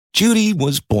Judy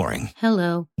was boring.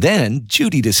 Hello. Then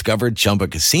Judy discovered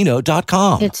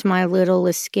ChumbaCasino.com. It's my little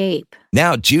escape.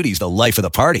 Now Judy's the life of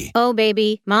the party. Oh,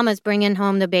 baby, mama's bringing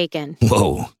home the bacon.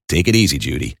 Whoa, take it easy,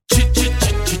 Judy.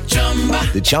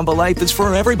 The Chumba life is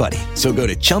for everybody. So go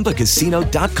to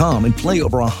ChumbaCasino.com and play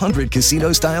over 100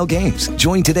 casino-style games.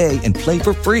 Join today and play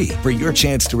for free for your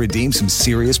chance to redeem some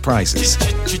serious prizes.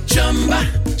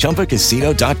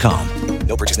 ChumbaCasino.com.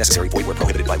 No purchase necessary. Void where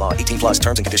prohibited by law. 18 plus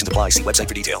terms and conditions apply. See website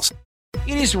for details.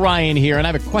 It is Ryan here, and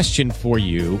I have a question for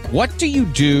you. What do you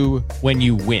do when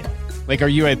you win? Like, are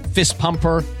you a fist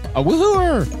pumper, a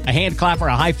woohooer, a hand clapper,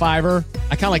 a high fiver?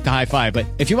 I kind of like the high five, but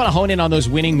if you want to hone in on those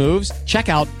winning moves, check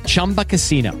out Chumba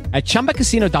Casino. At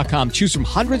ChumbaCasino.com, choose from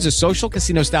hundreds of social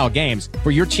casino-style games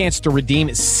for your chance to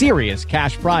redeem serious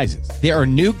cash prizes. There are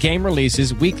new game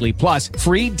releases weekly, plus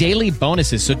free daily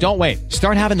bonuses. So don't wait.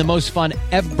 Start having the most fun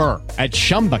ever at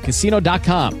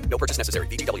ChumbaCasino.com. No purchase necessary.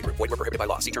 VGW. Void where prohibited by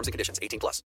law. See terms and conditions. 18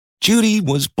 plus. Judy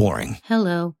was boring.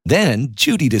 Hello. Then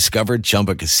Judy discovered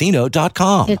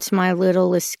ChumbaCasino.com. It's my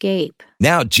little escape.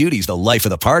 Now Judy's the life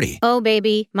of the party. Oh,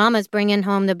 baby, mama's bringing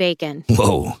home the bacon.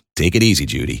 Whoa, take it easy,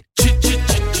 Judy.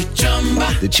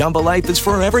 The Chumba life is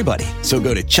for everybody. So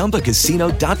go to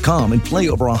ChumbaCasino.com and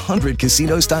play over 100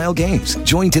 casino-style games.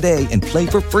 Join today and play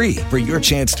for free for your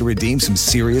chance to redeem some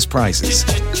serious prizes.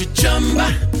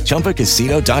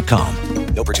 ChumbaCasino.com.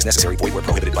 No purchase necessary. Void where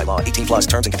prohibited by law. 18 plus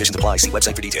terms and conditions apply. See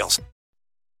website for details.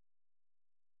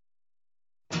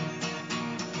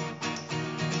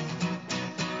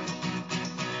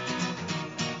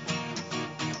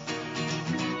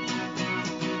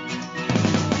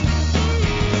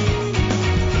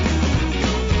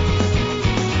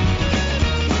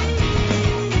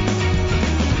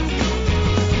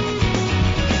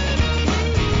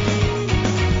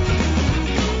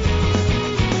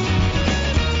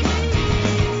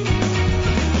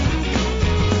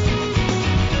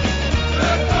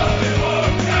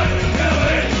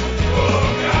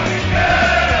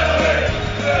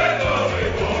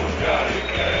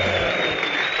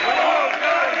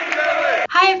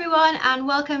 And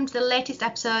welcome to the latest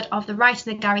episode of the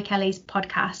Writing the Gary Kelly's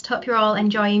podcast. Hope you're all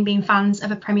enjoying being fans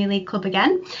of a Premier League club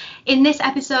again. In this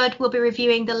episode, we'll be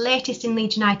reviewing the latest in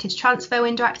Leeds United's transfer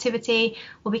window activity.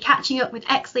 We'll be catching up with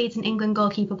ex-Leeds and England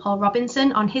goalkeeper Paul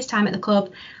Robinson on his time at the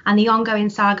club and the ongoing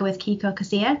saga with Kiko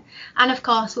Casilla. And of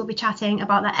course, we'll be chatting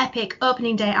about the epic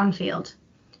opening day at Anfield.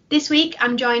 This week,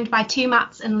 I'm joined by two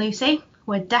Matts and Lucy.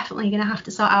 We're definitely going to have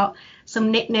to sort out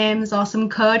some nicknames or some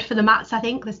code for the Matts, I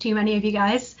think. There's too many of you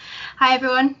guys. Hi,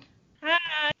 everyone.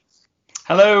 Hi.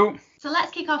 Hello. So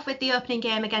let's kick off with the opening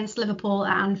game against Liverpool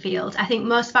at Anfield. I think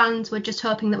most fans were just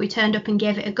hoping that we turned up and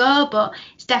gave it a go, but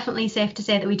it's definitely safe to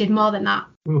say that we did more than that.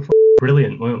 We were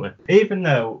brilliant, weren't we? Even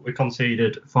though we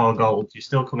conceded 4 goals, you're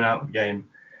still coming out of the game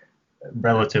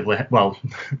relatively, more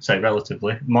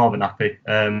than happy.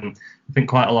 I think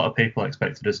quite a lot of people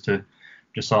expected us to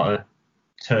just sort of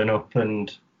turn up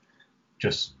and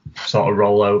just sort of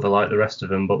roll over like the rest of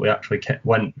them, but we actually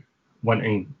went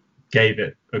and gave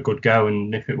it a good go,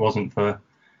 and if it wasn't for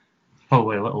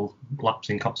probably a little lapse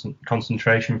in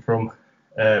concentration from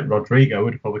Rodrigo,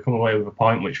 we'd have probably come away with a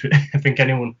point, which I think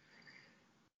anyone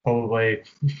probably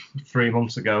 3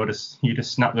 months ago you'd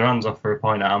just snap their hands off for a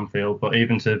point at Anfield. But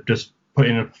even to just put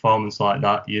in a performance like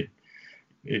that,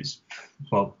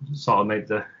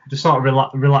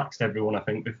 relaxed everyone, I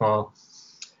think, before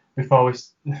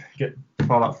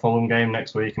that Fulham game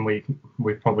next week, and we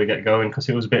probably get going, because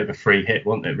it was a bit of a free hit,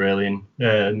 wasn't it, really?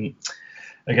 And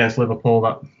against Liverpool,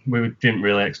 that we didn't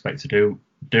really expect to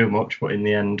do much, but in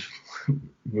the end,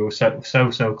 we were so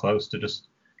close to just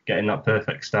getting that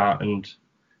perfect start and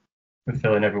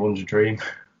fulfilling everyone's dream.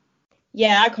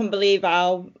 Yeah, I couldn't believe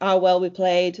how well we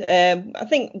played. I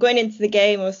think going into the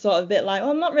game, I was sort of a bit like,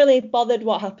 I'm not really bothered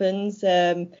what happens.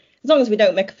 As long as we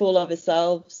don't make a fool of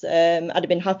ourselves, I'd have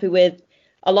been happy with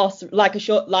a loss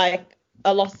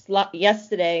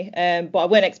yesterday. But I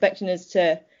weren't expecting us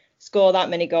to score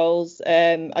that many goals.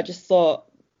 I just thought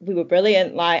we were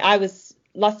brilliant.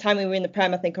 Last time we were in the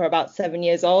Prem, I think we were about 7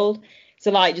 years old.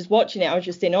 So just watching it, I was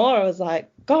just in awe. I was like,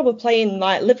 God, we're playing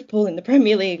like Liverpool in the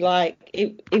Premier League.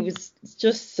 It was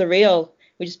just surreal.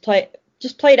 We just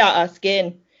played out our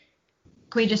skin.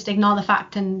 Can we just ignore the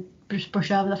fact and just brush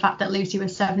over the fact that Lucy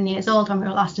was 7 years old when we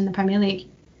were last in the Premier League?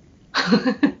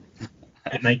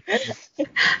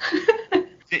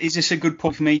 Is this a good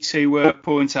point for me to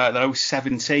point out that I was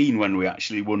 17 when we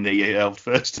actually won the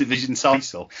First Division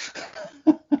title?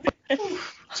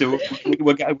 So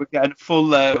we're getting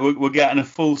a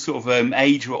full sort of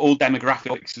age, all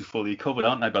demographics are fully covered,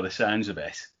 aren't they, by the sounds of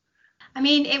it? I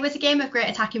mean, it was a game of great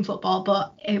attacking football,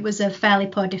 but it was a fairly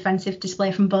poor defensive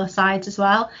display from both sides as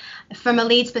well. From a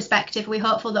Leeds perspective, we're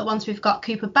hopeful that once we've got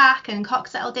Cooper back and Koch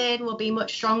settled in, we'll be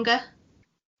much stronger.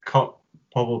 Koch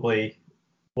probably,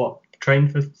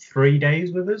 trained for 3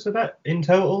 days with us about in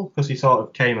total, because he sort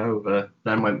of came over,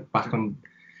 then went back on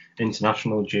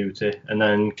international duty, and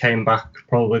then came back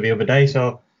probably the other day.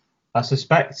 So I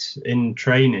suspect in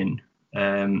training,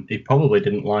 he probably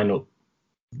didn't line up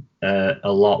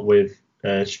a lot with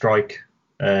Strike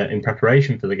in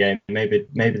preparation for the game. Maybe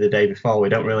the day before. We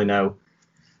don't really know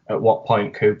at what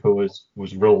point Cooper was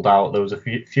ruled out. There was a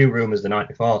few rumours the night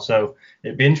before, so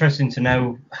it'd be interesting to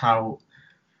know how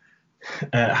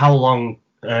long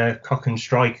Koch and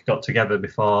Strike got together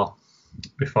before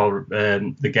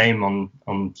the game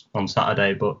on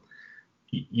Saturday. But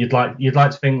you'd like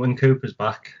to think when Cooper's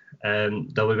back,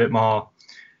 there'll be a bit more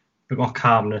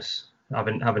calmness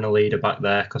having a leader back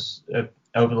there, because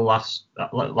over the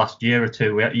last year or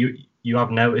two, you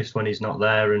have noticed when he's not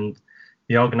there, and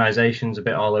the organisation's a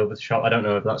bit all over the shop. I don't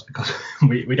know if that's because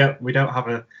we don't have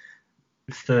a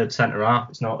third centre half.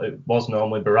 It was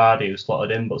normally Berardi who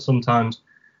slotted in, but sometimes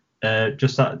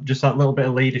just that little bit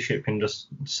of leadership can just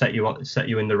set you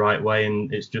in the right way,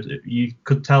 and it's just, you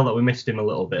could tell that we missed him a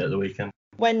little bit at the weekend.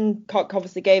 When Koch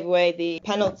obviously gave away the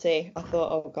penalty, I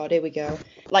thought, oh God, here we go.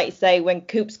 Like you say, when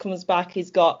Coops comes back,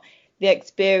 he's got the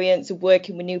experience of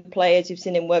working with new players. You've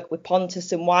seen him work with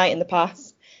Pontus and White in the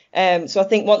past. So I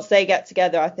think once they get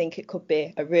together, I think it could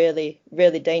be a really,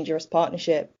 really dangerous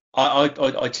partnership.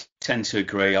 I tend to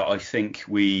agree. I think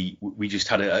we just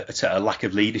had a lack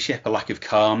of leadership, a lack of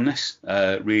calmness,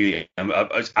 really,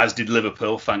 as did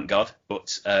Liverpool, thank God.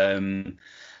 But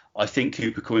I think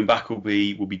Cooper coming back will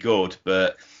be good.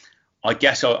 But I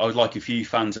guess I was like a few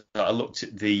fans. I looked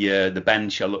at the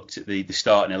bench, I looked at the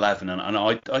starting 11, and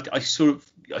I'm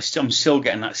still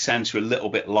getting that sense we're a little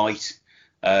bit light.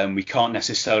 We can't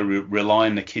necessarily rely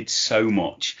on the kids so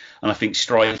much, and I think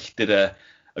Strike did a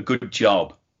good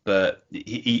job. But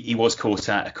he was caught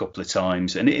out a couple of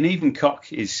times, and even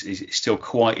Koch is still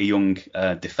quite a young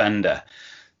defender.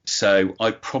 So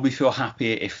I'd probably feel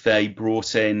happier if they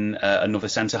brought in another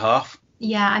centre half.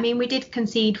 Yeah, I mean, we did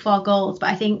concede 4 goals, but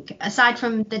I think aside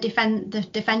from the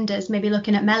defenders, maybe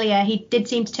looking at Meslier, he did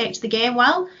seem to take to the game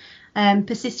well.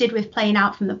 Persisted with playing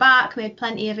out from the back, made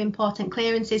plenty of important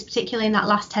clearances, particularly in that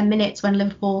last 10 minutes when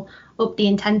Liverpool upped the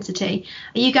intensity.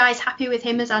 Are you guys happy with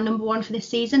him as our number one for this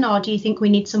season, or do you think we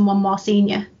need someone more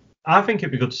senior? I think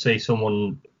it'd be good to see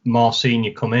someone more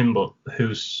senior come in, but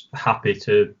who's happy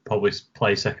to probably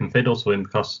play second fiddle to him,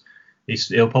 because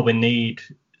he'll probably need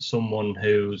someone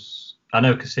who's... I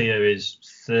know Casilla is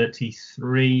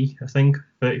 33, I think,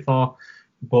 34,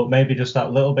 but maybe just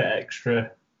that little bit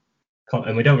extra...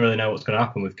 And we don't really know what's going to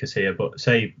happen with Casilla, but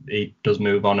say he does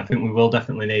move on, I think we will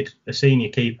definitely need a senior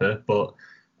keeper, but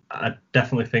I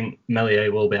definitely think Meslier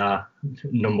will be our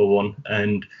number one.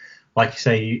 And like you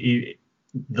say,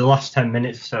 the last 10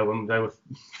 minutes or so when they were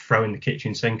throwing the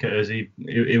kitchen sink at us, he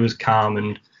was calm,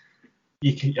 and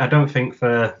I don't think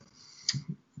the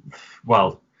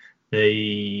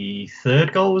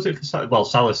third goal, was it for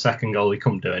Salah's second goal, he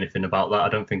couldn't do anything about that. I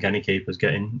don't think any keeper's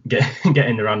getting their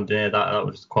hand near that. That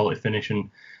was quality finish and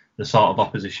the sort of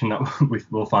opposition that we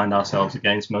will find ourselves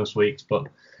against most weeks. But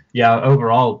yeah,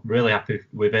 overall, really happy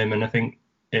with him, and I think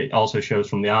it also shows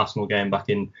from the Arsenal game back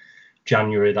in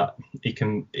January that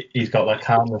he's got that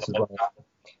calmness as well.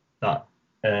 That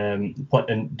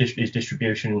and his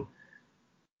distribution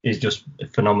is just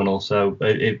phenomenal. So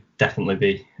it'd definitely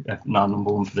be our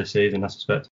number one for this season, I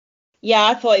suspect. Yeah,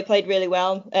 I thought he played really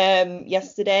well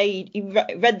yesterday. He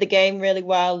read the game really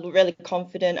well, really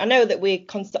confident. I know that we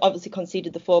obviously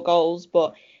conceded the 4 goals,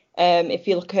 but if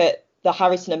you look at the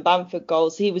Harrison and Bamford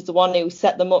goals, he was the one who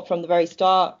set them up from the very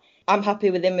start. I'm happy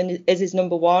with him as his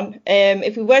number one.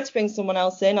 If we were to bring someone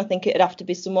else in, I think it'd have to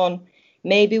be someone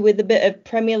maybe with a bit of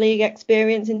Premier League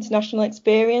experience, international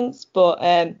experience. But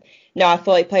no, I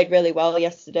thought he played really well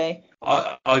yesterday.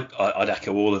 I'd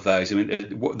echo all of those. I mean,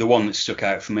 the one that stuck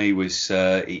out for me was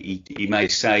he made a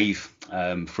save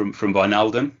from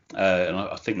Wijnaldum, and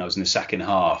I think that was in the second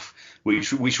half,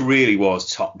 which really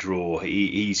was top draw.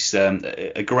 He's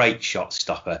a great shot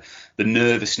stopper. The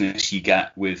nervousness you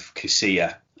get with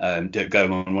Casilla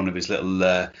going on one of his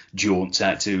little jaunts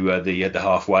out to the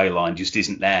halfway line just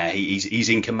isn't there. He's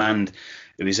in command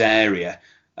of his area.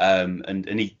 And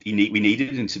we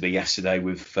needed him to be yesterday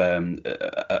with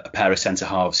a pair of centre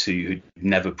halves who'd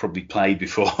never probably played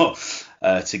before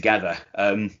together.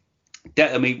 I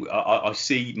mean, I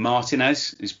see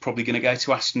Martinez is probably going to go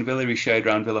to Aston Villa. He showed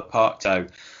around Villa Park, so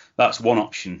that's one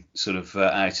option sort of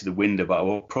out of the window. But I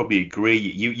will probably agree.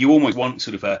 You almost want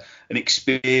sort of an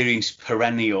experienced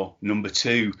perennial number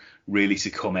 2 really to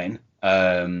come in.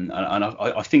 And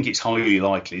I think it's highly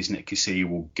likely, isn't it, Casilla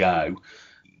will go.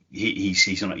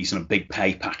 He's on a big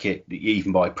pay packet,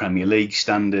 even by Premier League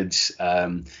standards.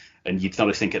 And you'd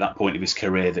not think at that point of his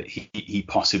career that he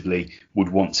possibly would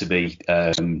want to be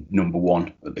number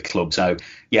 1 at the club. So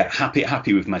yeah,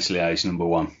 happy with Meslier as number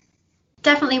 1.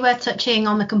 Definitely worth touching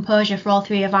on the composure for all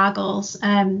 3 of our goals.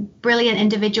 Brilliant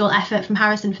individual effort from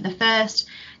Harrison for the first,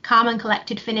 calm and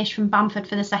collected finish from Bamford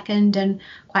for the second, and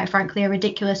quite frankly a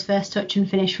ridiculous first touch and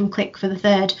finish from Klich for the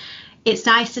third. It's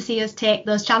nice to see us take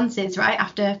those chances, right,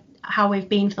 after how we've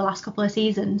been for the last couple of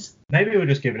seasons. Maybe we're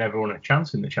just giving everyone a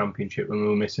chance in the Championship when we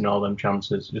were missing all them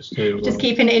chances, just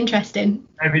keeping it interesting.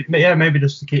 Maybe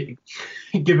just to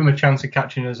give them a chance of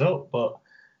catching us up. But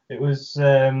it was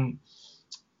I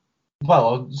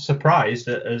was surprised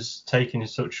at us taking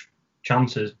such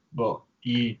chances, but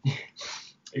it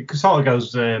sort of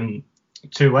goes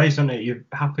 2 ways, doesn't it? You're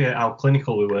happy at how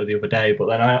clinical we were the other day, but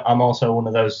then I'm also one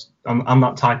of those. I'm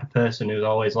that type of person who's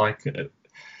always like,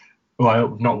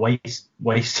 not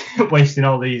wasting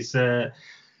all these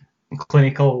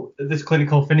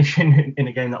clinical finishing in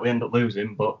a game that we end up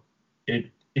losing. But I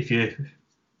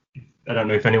don't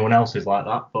know if anyone else is like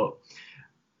that, but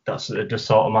that's just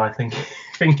sort of my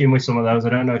thinking with some of those. I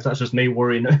don't know if that's just me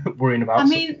worrying about. I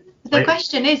mean, the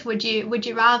question is, would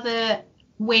you rather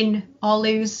win or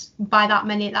lose by that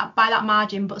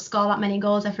margin, but score that many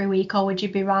goals every week, or would you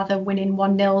be rather winning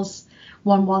 1-0s,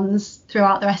 1-1s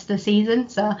throughout the rest of the season?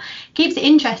 So keeps it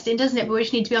interesting, doesn't it? But we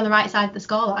just need to be on the right side of the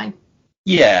scoreline.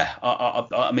 Yeah,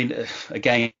 I mean,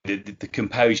 again, the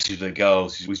composure of the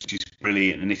goals was just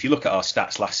brilliant. And if you look at our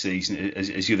stats last season, as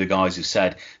the other guys have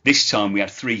said, this time we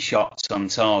had 3 shots on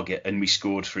target and we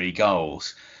scored 3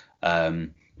 goals,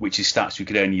 which is stats we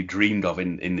could only have dreamed of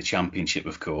in the Championship,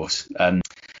 of course.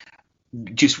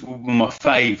 Just my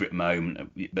favourite moment,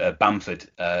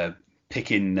 Bamford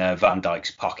picking Van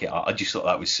Dijk's pocket. I just thought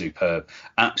that was superb.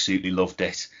 Absolutely loved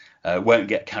it. Won't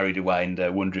get carried away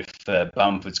and wonder if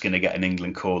Bamford's going to get an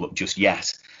England call up just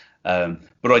yet.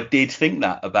 But I did think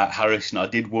that about Harrison. I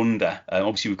did wonder.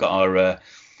 Obviously, we've got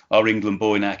our England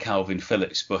boy now, Calvin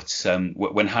Phillips. But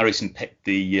when Harrison picked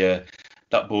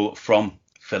that ball up from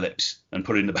Phillips and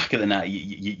put it in the back of the net,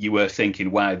 you were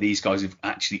thinking, wow, these guys have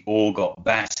actually all got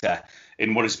better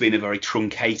in what has been a very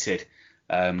truncated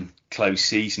close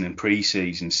season and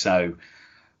pre-season. So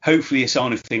hopefully a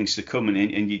sign of things to come. And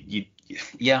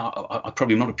I'm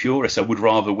probably not a purist. I would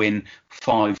rather win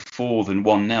 5-4 than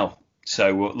 1-0.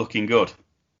 So looking good.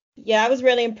 Yeah, I was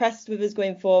really impressed with us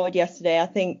going forward yesterday. I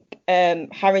think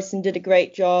Harrison did a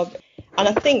great job. And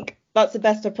I think that's the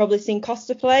best I've probably seen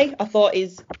Costa play. I thought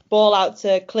his ball out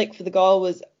to Klich for the goal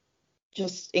was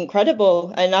just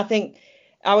incredible. And I think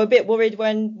I was a bit worried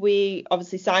when we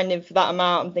obviously signed him for that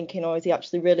amount. I'm thinking, is he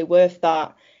actually really worth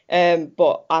that?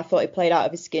 But I thought he played out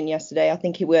of his skin yesterday. I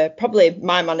think he were probably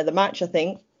my man of the match, I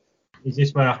think. Is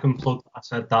this where I can plug? I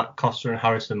said that Costa and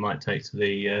Harrison might take to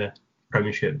the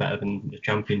Premiership better than the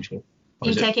Championship. Are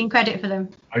you taking credit for them?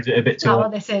 Or is it a bit too? That's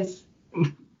what this is.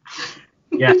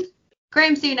 Yeah.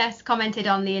 Graham Souness commented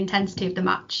on the intensity of the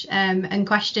match and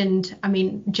questioned,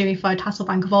 Jimmy Floyd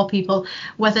Hasselbank of all people,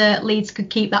 whether Leeds could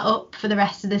keep that up for the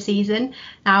rest of the season.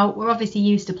 Now, we're obviously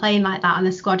used to playing like that, and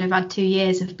the squad have had 2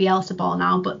 years of Bielsa ball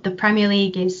now, but the Premier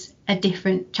League is a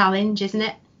different challenge, isn't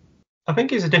it? I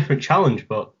think it's a different challenge,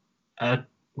 but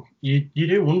you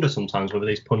do wonder sometimes whether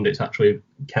these pundits actually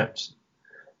kept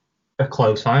a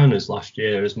close eye on us last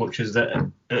year as much as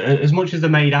they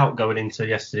made out going into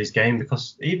yesterday's game,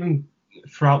 because even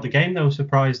throughout the game they were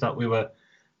surprised that we were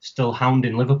still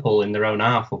hounding Liverpool in their own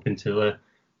half up into the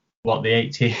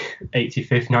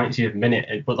 85th, 90th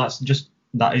minute. But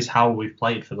that is how we've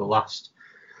played for the last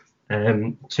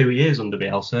 2 years under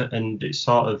Bielsa, and it's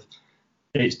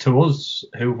to us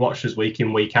who've watched us week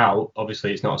in, week out.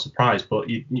 Obviously it's not a surprise, but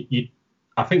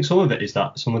I think some of it is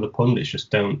that some of the pundits just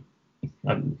don't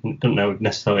know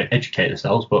necessarily educate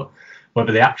themselves, but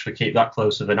whether they actually keep that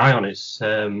close of an eye on it,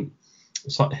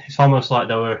 it's almost like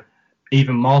they were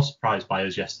even more surprised by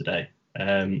us yesterday.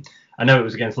 I know it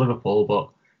was against Liverpool, but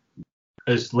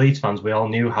as Leeds fans, we all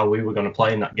knew how we were going to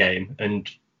play in that game, and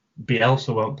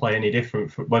Bielsa won't play any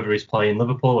different whether he's playing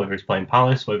Liverpool, whether he's playing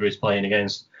Palace, whether he's playing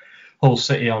against Hull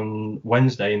City on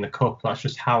Wednesday in the Cup. That's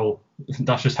just how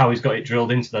he's got it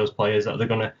drilled into those players, that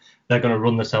they're gonna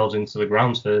run themselves into the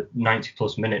grounds for 90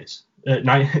 plus minutes, and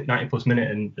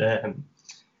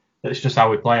it's just how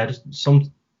we play.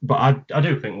 But I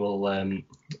do think we'll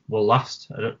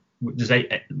last. There's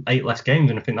eight less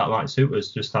games, and I think that might suit us.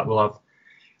 Just that we'll have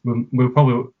we'll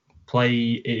probably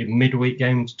play midweek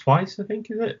games twice, I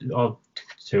think, is it? Or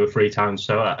 2 or 3 times.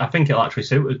 So I think it'll actually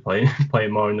suit us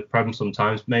playing more in the Prem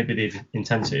sometimes. Maybe the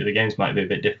intensity of the games might be a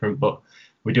bit different, but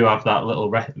we do have that little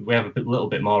little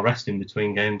bit more rest in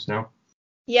between games now.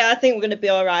 Yeah, I think we're going to be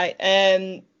all right.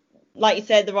 Like you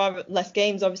said, there are less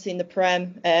games obviously in the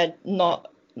Prem,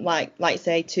 not like you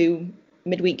say 2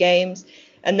 midweek games.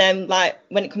 And then like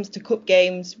when it comes to cup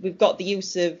games, we've got the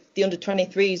use of the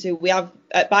under-23s who we have,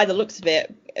 by the looks of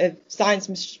it, have signed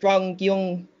some strong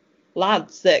young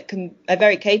lads that are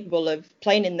very capable of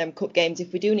playing in them cup games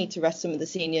if we do need to rest some of the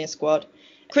senior squad.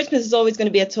 Christmas is always going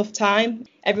to be a tough time.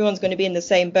 Everyone's going to be in the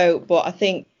same boat, but I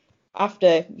think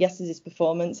after yesterday's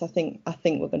performance, I think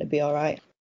we're going to be all right.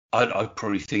 I'd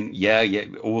probably think, yeah.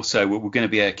 Also, we're going to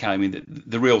be okay. I mean,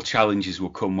 the real challenges will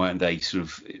come when they sort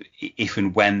of, if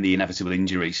and when the inevitable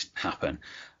injuries happen.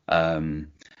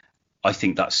 I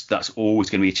think that's always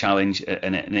going to be a challenge,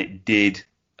 and it did.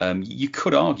 You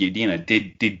could argue,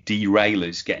 did derail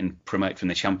us getting promoted from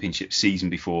the Championship season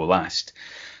before last.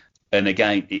 And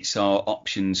again, it's our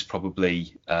options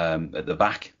probably at the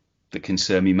back that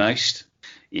concern me most.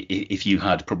 If you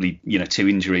had probably 2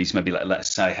 injuries, maybe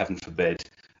let's say, heaven forbid,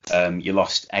 you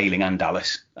lost Ayling and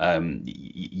Dallas,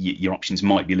 your options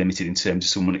might be limited in terms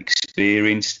of someone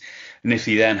experienced. And if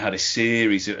you then had a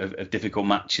series of difficult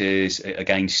matches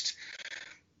against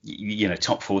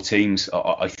top 4 teams,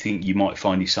 I think you might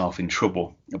find yourself in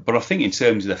trouble. But I think in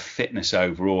terms of the fitness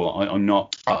overall,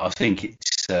 I think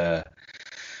it's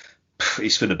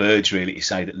for the birds really to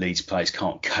say that Leeds players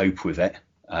can't cope with it.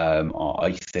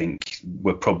 I think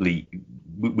we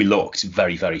looked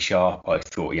very, very sharp, I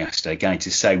thought, yesterday. Again, to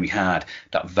say we had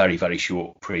that very, very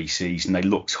short pre-season, they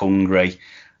looked hungry,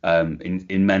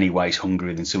 in many ways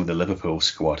hungrier than some of the Liverpool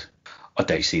squad. I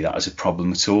don't see that as a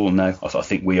problem at all, no. I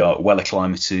think we are well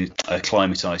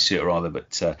acclimatised to it rather,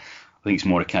 but I think it's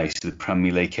more a case of the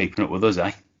Premier League keeping up with us, eh?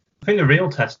 I think the real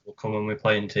test will come when we're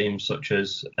playing teams such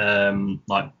as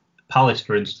like Palace,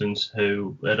 for instance,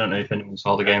 who, I don't know if anyone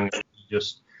saw the game,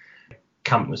 just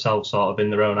camped themselves sort of in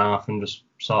their own half and just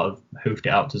sort of hoofed it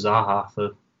out to Zaha for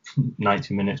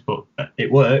 90 minutes. But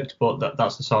it worked, but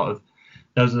those are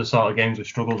the sort of games we've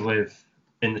struggled with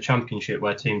in the Championship,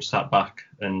 where teams sat back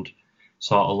and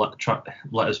sort of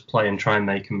let us play and try and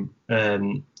make them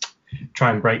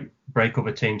try and break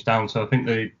other teams down. So I think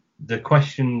the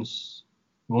questions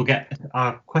will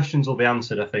be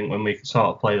answered, I think, when we sort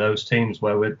of play those teams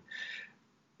where we're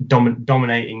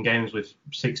dominating games with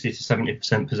 60 to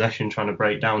 70% possession, trying to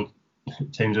break down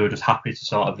teams who are just happy to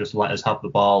sort of just let us have the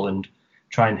ball and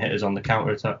try and hit us on the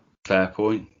counter attack. Fair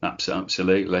point.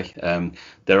 Absolutely.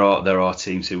 There are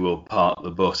teams who will park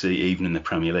the bus even in the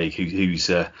Premier League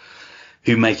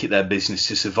who make it their business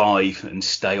to survive and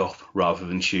stay up rather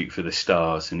than shoot for the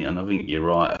stars. And I think you're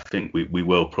right. I think we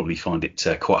will probably find it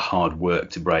quite hard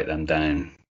work to break them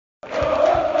down.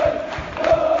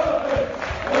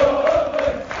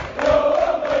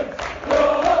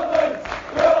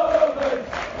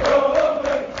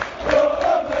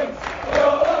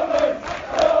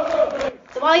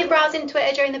 While you're browsing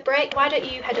Twitter during the break, why don't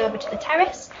you head over to the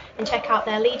Terrace and check out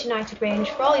their Leeds United range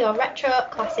for all your retro,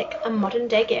 classic and modern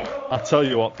day gear. I'll tell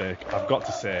you what, Dick, I've got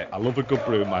to say, I love a good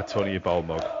brew in my Tony Bowl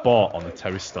mug, bought on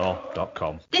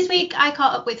theterracestore.com. This week I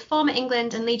caught up with former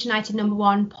England and Leeds United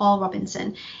 #1 Paul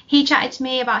Robinson. He chatted to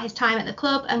me about his time at the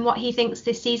club and what he thinks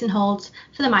this season holds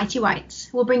for the Mighty Whites.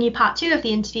 We'll bring you part 2 of the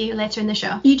interview later in the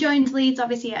show. You joined Leeds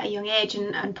obviously at a young age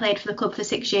and played for the club for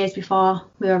 6 years before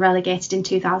we were relegated in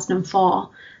 2004.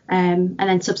 And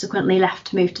then subsequently left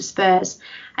to move to Spurs.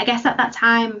 I guess at that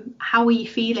time, how were you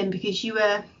feeling? Because you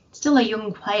were still a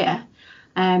young player,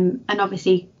 and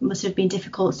obviously must have been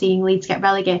difficult seeing Leeds get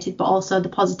relegated, but also the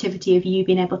positivity of you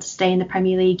being able to stay in the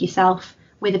Premier League yourself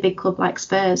with a big club like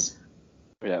Spurs.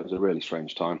 Yeah, it was a really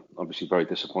strange time. Obviously, very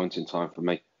disappointing time for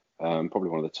me. Probably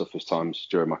one of the toughest times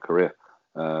during my career.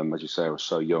 As you say, I was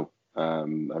so young,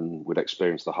 and we'd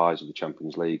experienced the highs of the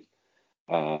Champions League.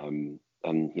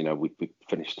 And, you know, we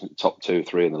finished in the top 2 or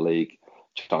 3 in the league,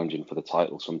 challenging for the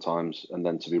title sometimes, and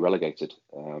then to be relegated.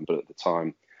 But at the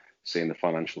time, seeing the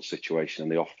financial situation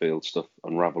and the off-field stuff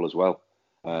unravel as well.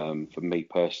 For me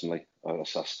personally, I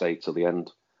stayed till the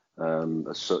end.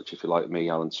 As such, if you like me,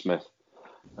 Alan Smith,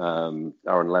 Aaron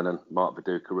Lennon, Mark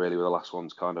Viduka really were the last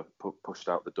ones kind of pushed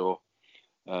out the door.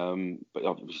 But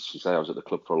obviously, I was at the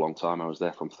club for a long time. I was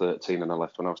there from 13 and I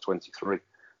left when I was 23.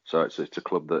 So it's a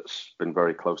club that's been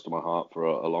very close to my heart for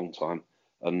a long time.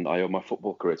 And I owe my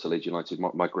football career to Leeds United.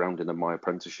 My grounding and my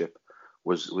apprenticeship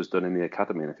was done in the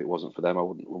academy. And if it wasn't for them, I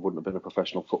wouldn't have been a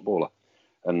professional footballer.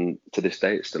 And to this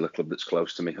day, it's still a club that's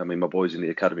close to me. I mean, my boy's in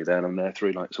the academy there and I'm there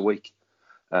 3 nights a week.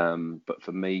 But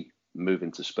for me,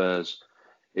 moving to Spurs,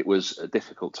 it was a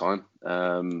difficult time.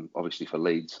 Obviously for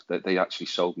Leeds, they actually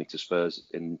sold me to Spurs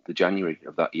in the January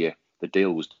of that year. The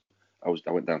deal was,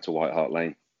 I went down to White Hart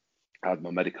Lane, had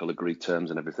my medical agreed terms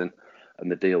and everything,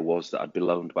 and the deal was that I'd be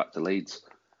loaned back to Leeds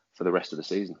for the rest of the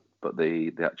season. But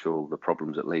the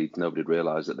problems at Leeds, nobody had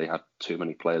realised that they had too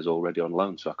many players already on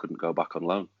loan, so I couldn't go back on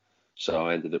loan. So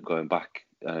I ended up going back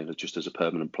just as a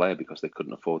permanent player because they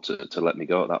couldn't afford to let me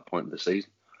go at that point of the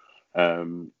season.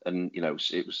 And it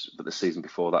was but the season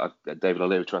before that, David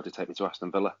O'Leary tried to take me to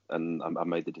Aston Villa, and I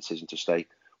made the decision to stay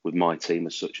with my team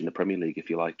as such in the Premier League, if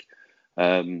you like.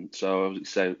 So I would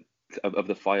say of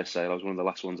the fire sale, I was one of the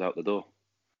last ones out the door.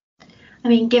 I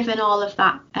mean, given all of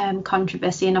that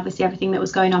controversy and obviously everything that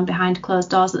was going on behind closed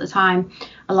doors at the time,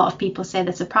 a lot of people say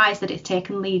they're surprised that it's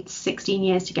taken Leeds 16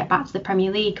 years to get back to the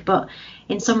Premier League. But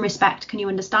in some respect, can you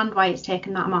understand why it's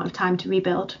taken that amount of time to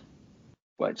rebuild?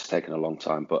 Well, it's taken a long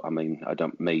time, but I mean,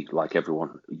 like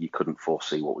everyone, you couldn't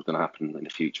foresee what was going to happen in the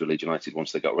future of Leeds United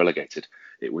once they got relegated.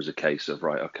 It was a case of,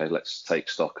 right, okay, let's take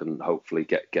stock and hopefully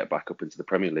get back up into the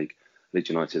Premier League. Leeds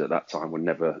United at that time were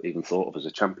never even thought of as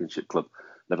a championship club,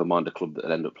 never mind a club that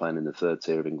would end up playing in the third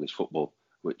tier of English football,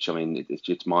 which, I mean,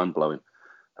 it's mind-blowing.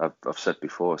 I've said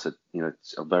before,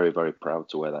 I'm very, very proud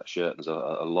to wear that shirt. There's a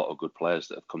lot of good players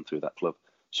that have come through that club,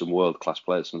 some world-class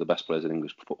players, some of the best players in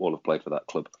English football have played for that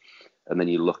club. And then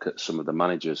you look at some of the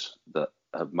managers that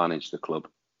have managed the club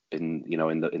in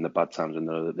the bad times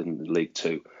in League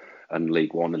Two and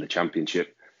League One and the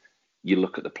Championship. You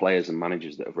look at the players and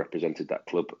managers that have represented that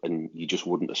club, and you just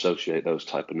wouldn't associate those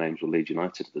type of names with Leeds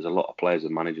United. There's a lot of players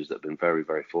and managers that have been very,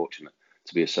 very fortunate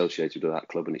to be associated with that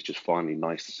club, and it's just finally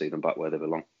nice to see them back where they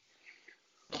belong.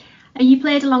 And you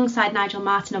played alongside Nigel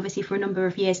Martyn, obviously, for a number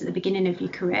of years at the beginning of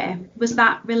your career. Was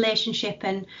that relationship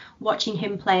and watching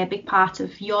him play a big part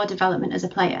of your development as a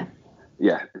player?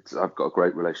 Yeah, I've got a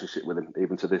great relationship with him.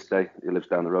 Even to this day, he lives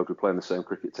down the road. We play in the same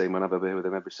cricket team, and I have a beer with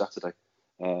him every Saturday.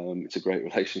 It's a great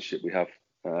relationship we have.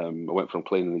 I went from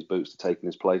cleaning his boots to taking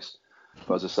his place.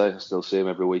 But as I say, I still see him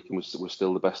every week, and we're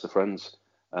still the best of friends.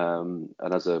 And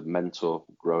as a mentor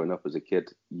growing up as a kid,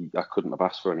 I couldn't have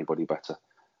asked for anybody better.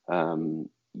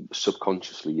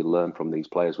 Subconsciously, you learn from these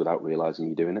players without realising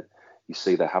you're doing it. You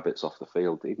see their habits off the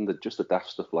field, even just the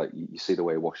daft stuff, like you see the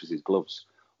way he washes his gloves,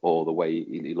 or the way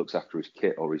he looks after his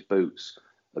kit or his boots,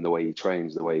 and the way he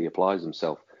trains, the way he applies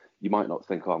himself. You might not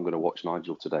think, I'm going to watch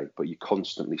Nigel today, but you're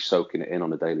constantly soaking it in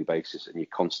on a daily basis, and you're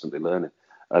constantly learning.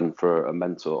 And for a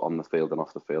mentor on the field and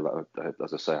off the field,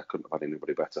 as I say, I couldn't have had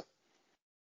anybody better.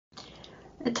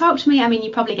 Talk to me, I mean, you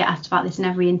probably get asked about this in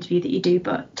every interview that you do,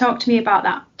 but talk to me about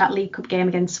that League Cup game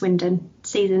against Swindon,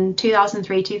 season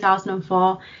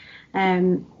 2003-2004.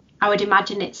 I would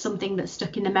imagine it's something that's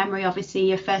stuck in the memory. Obviously,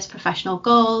 your first professional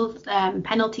goal,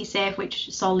 penalty save,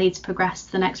 which saw Leeds progress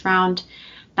to the next round.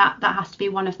 That has to be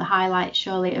one of the highlights,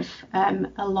 surely, of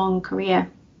a long career.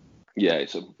 Yeah,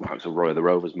 it's a Roy of the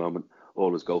Rovers moment.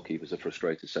 All as goalkeepers are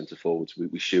frustrated centre forwards.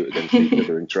 We shoot against each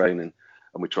other in training,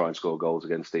 and we try and score goals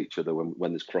against each other.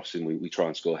 When there's crossing, we try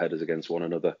and score headers against one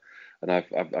another. And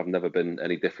I've never been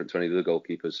any different to any of the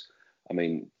goalkeepers. I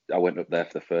mean, I went up there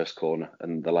for the first corner,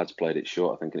 and the lads played it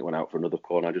short, I think, and it went out for another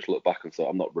corner. I just looked back and thought,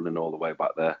 I'm not running all the way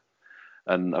back there.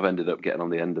 And I've ended up getting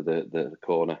on the end of the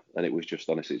corner, and it was just,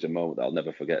 honestly, it's a moment that I'll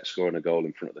never forget, scoring a goal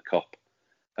in front of the Kop.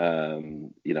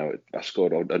 I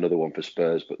scored another one for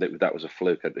Spurs, but that was a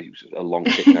fluke. It was a long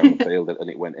kick down the field, and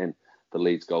it went in. The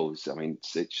Leeds goal is, I mean,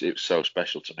 it was so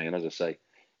special to me. And as I say,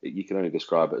 you can only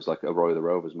describe it as like a Roy of the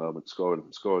Rovers moment, scoring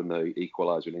the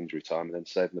equaliser in injury time and then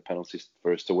saving the penalties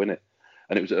for us to win it.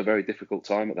 And it was at a very difficult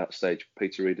time at that stage.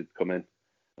 Peter Reid had come in,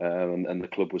 and the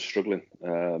club was struggling.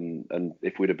 And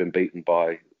if we'd have been beaten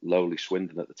by lowly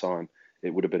Swindon at the time,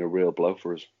 it would have been a real blow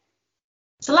for us.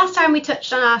 So last time we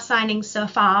touched on our signings so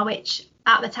far, which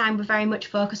at the time were very much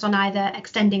focused on either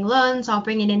extending loans or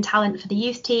bringing in talent for the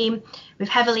youth team. We've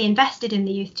heavily invested in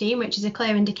the youth team, which is a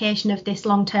clear indication of this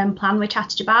long-term plan we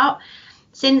chatted about.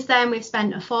 Since then, we've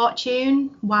spent a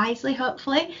fortune, wisely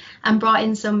hopefully, and brought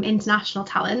in some international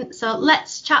talent. So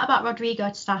let's chat about Rodrigo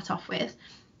to start off with.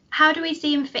 How do we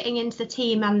see him fitting into the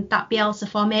team and that Bielsa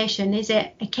formation? Is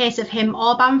it a case of him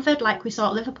or Bamford like we saw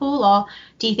at Liverpool, or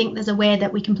do you think there's a way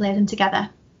that we can play them together?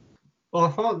 Well, I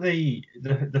thought the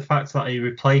fact that he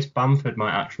replaced Bamford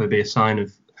might actually be a sign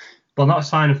of, well, not a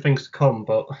sign of things to come,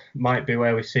 but might be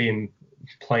where we see him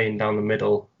playing down the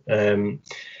middle,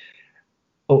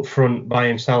 up front by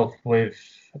himself with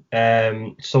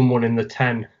someone in the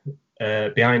 10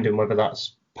 behind him, whether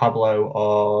that's Pablo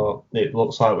or it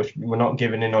looks like we're not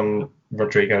giving in on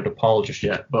Rodrigo de Paul just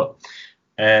yet, but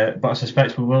I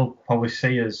suspect we will probably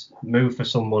see us move for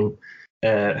someone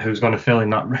who's going to fill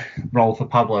in that role for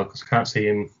Pablo, because I can't see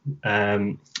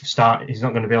him start. He's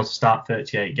not going to be able to start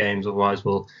 38 games, otherwise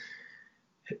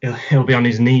he'll be on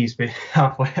his knees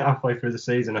halfway through the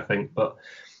season, I think. But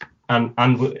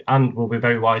and we'll be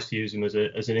very wise to use him as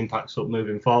an impact sub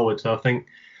moving forward. So I think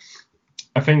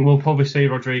we'll probably see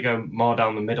Rodrigo more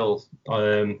down the middle,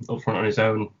 up front on his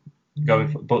own,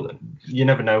 but you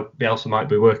never know. Bielsa might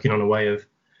be working on a way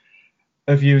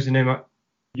of using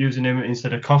him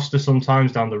instead of Costa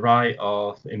sometimes down the right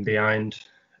or in behind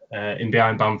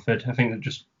Bamford. I think that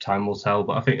just time will tell.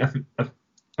 But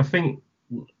I think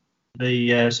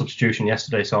the substitution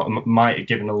yesterday sort of might have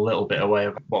given a little bit away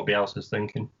of what Bielsa's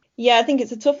thinking. Yeah, I think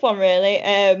it's a tough one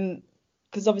really.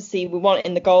 Because obviously we want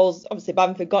in the goals. Obviously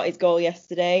Bamford got his goal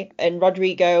yesterday, and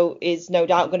Rodrigo is no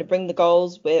doubt going to bring the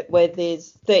goals with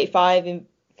his 35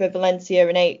 for Valencia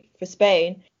and 8 for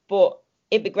Spain. But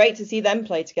it'd be great to see them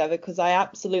play together, because I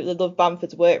absolutely love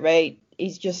Bamford's work rate. He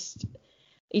just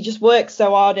works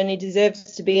so hard, and he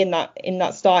deserves to be in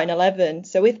that starting 11.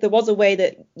 So if there was a way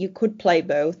that you could play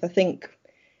both, I think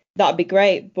that'd be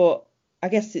great. But I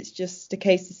guess it's just a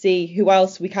case to see who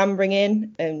else we can bring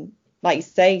in, and like you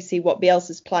say, see what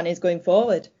Bielsa's plan is going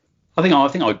forward. I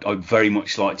think I'd very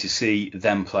much like to see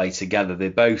them play together. They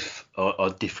both are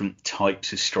different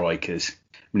types of strikers.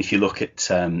 I mean, if you look at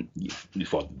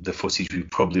the footage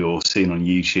we've probably all seen on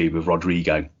YouTube of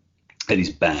Rodrigo at his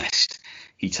best,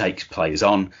 he takes players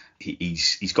on.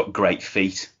 He's got great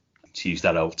feet, to use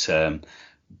that old term.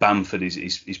 Bamford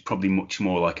is probably much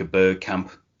more like a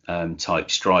Bergkamp type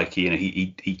striker. You know,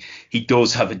 he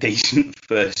does have a decent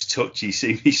first touch. He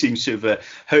seems to have.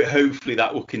 Hopefully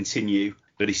that will continue,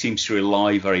 but he seems to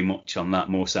rely very much on that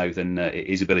more so than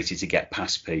his ability to get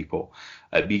past people.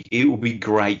 It will be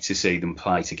great to see them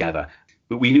play together.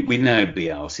 But we know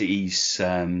Bielsa. He's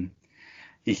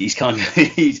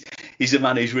a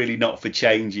man who's really not for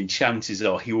change, and chances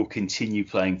are he will continue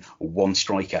playing one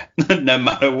striker no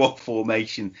matter what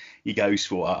formation he goes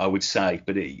for, I would say.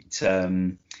 But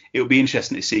it'll be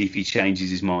interesting to see if he changes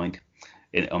his mind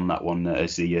on that one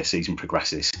as the season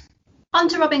progresses. On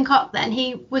to Robin Koch then.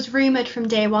 He was rumoured from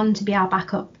day one to be our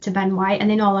backup to Ben White, and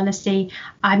in all honesty,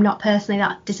 I'm not personally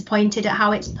that disappointed at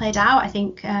how it's played out. I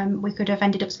think we could have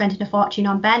ended up spending a fortune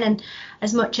on Ben, and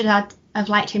as much as I've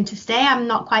liked him to stay, I'm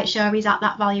not quite sure he's at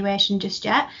that valuation just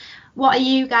yet. What are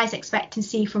you guys expecting to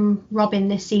see from Robin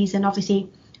this season? Obviously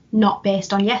not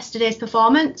based on yesterday's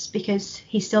performance, because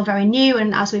he's still very new,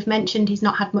 and as we've mentioned, he's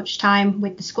not had much time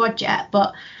with the squad yet.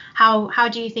 But how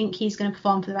do you think he's going to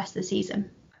perform for the rest of the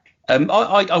season? I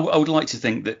would like to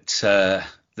think that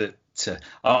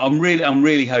I'm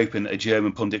really hoping that a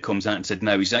German pundit comes out and said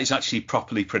no, it's actually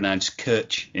properly pronounced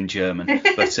Kirch in German,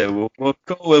 but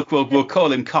we'll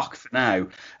call him Koch for now,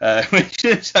 which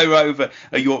is over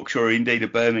a Yorkshire or indeed a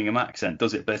Birmingham accent,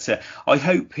 does it? But I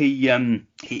hope he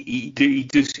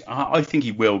does. I think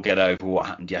he will get over what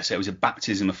happened yesterday. It was a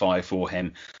baptism of fire for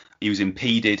him. He was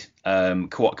impeded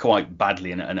quite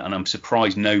badly, and I'm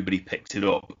surprised nobody picked it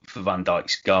up for Van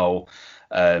Dijk's goal.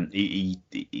 He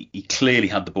clearly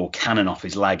had the ball cannon off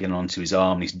his leg and onto his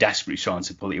arm, and he's desperately trying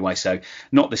to pull it away. So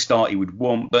not the start he would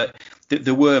want, but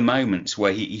there were moments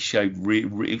where he showed,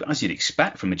 as you'd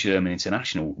expect from a German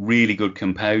international, really good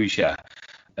composure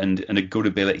and a good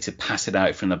ability to pass it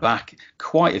out from the back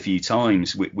quite a few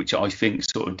times, which I think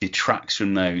sort of detracts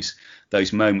from those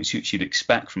moments which you'd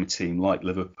expect from a team like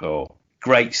Liverpool.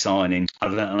 Great signing,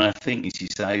 and I think, as you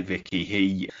say, Vicky,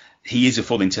 he is a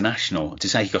full international. To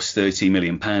say he cost £30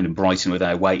 million and Brighton were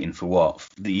there waiting for what?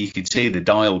 You could see the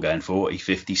dial going 40,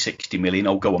 50, 60 million.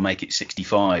 Oh, go on, make it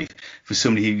 65 for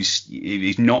somebody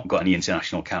who's not got any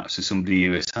international caps, for somebody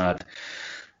who has had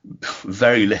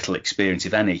very little experience,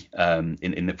 if any,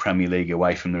 in the Premier League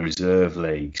away from the Reserve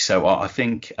League. So I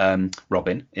think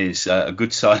Robin is a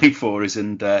good signing for us,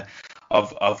 and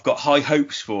I've got high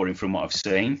hopes for him from what I've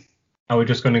seen. Are we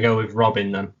just going to go with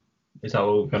Robin then? Is that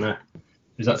what we're going to...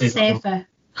 Is that safer?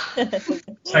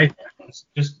 Safer.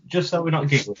 Just so we're not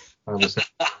giggling. I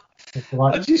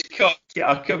just can't.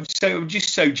 I'm just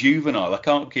so juvenile. I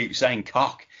can't keep saying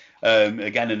cock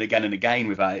again and again and again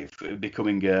without it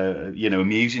becoming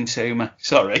amusing to me.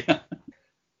 Sorry.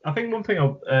 I think one thing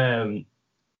I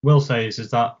will say is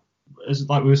that, as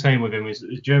like we were saying with him, is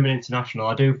German international.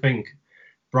 I do think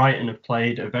Brighton have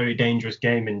played a very dangerous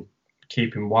game in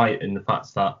keeping White, in the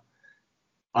fact that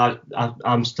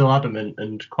I'm still adamant,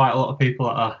 and quite a lot of people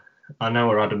that I know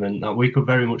are adamant, that we could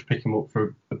very much pick him up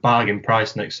for a bargain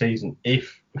price next season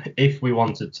if we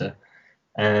wanted to.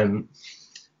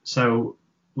 So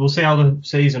we'll see how the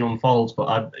season unfolds,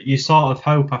 but you sort of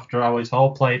hope after how it's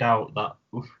all played out that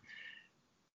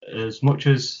as much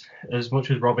as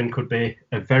Robin could be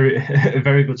a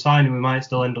very good signing, we might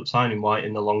still end up signing White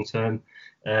in the long term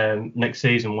next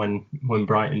season when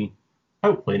Brighton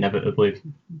hopefully inevitably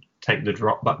take the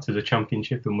drop back to the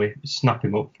Championship and we snap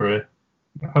him up for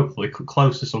hopefully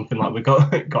close to something like we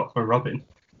got for Robin.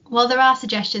 Well, there are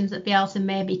suggestions that Bielsa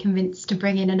may be convinced to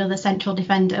bring in another central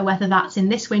defender, whether that's in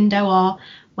this window or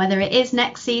whether it is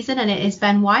next season and it is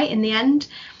Ben White in the end.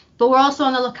 But we're also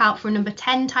on the lookout for a number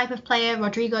 10 type of player.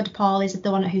 Rodrigo de Paul is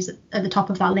the one who's at the top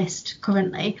of that list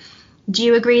currently. Do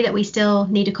you agree that we still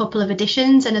need a couple of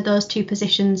additions, and are those two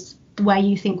positions where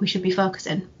you think we should be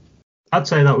focusing? I'd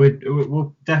say that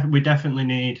we definitely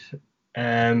need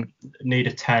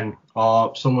a 10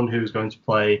 or someone who's going to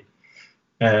play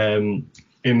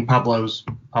in Pablo's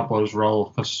role,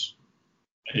 because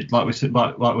like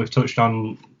we've touched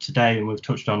on today and we've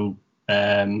touched on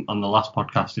the last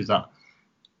podcast, is that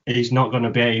he's not going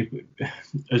to be,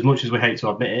 as much as we hate to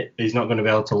admit it, he's not going to be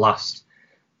able to last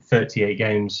 38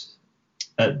 games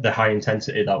at the high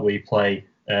intensity that we play,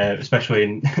 especially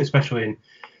in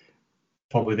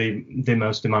probably the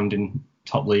most demanding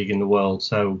top league in the world.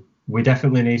 So we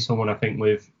definitely need someone, I think,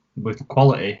 with the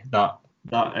quality that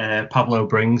Pablo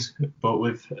brings, but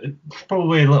with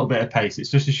probably a little bit of pace.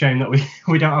 It's just a shame that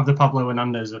we don't have the Pablo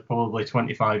Hernandez, a probably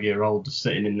 25-year-old, just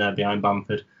sitting in there behind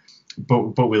Bamford.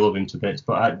 But we love him to bits.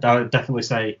 But I would definitely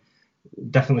say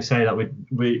that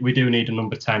we do need a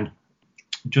number 10,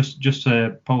 just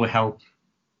to probably help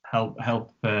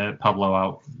Pablo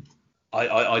out.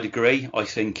 I'd agree. I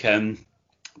think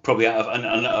probably out of,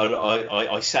 and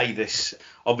I say this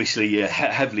obviously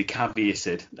heavily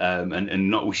caveated and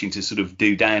not wishing to sort of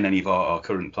do down any of our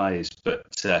current players,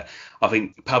 but I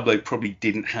think Pablo probably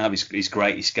didn't have his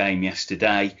greatest game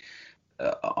yesterday.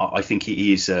 I think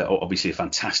he is obviously a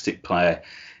fantastic player,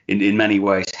 in many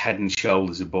ways head and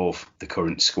shoulders above the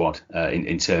current squad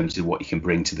in terms of what he can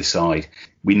bring to the side.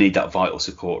 We need that vital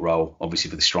support role,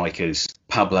 obviously, for the strikers.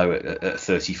 Pablo at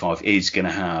 35 is going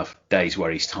to have days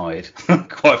where he's tired.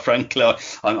 Quite frankly,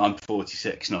 I'm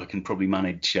 46 and I can probably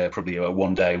manage probably a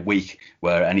 1 day a week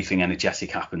where anything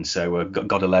energetic happens. So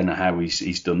God alone know how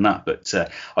he's done that. But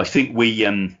I think we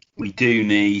do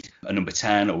need a number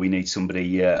 10, or we need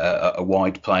somebody, a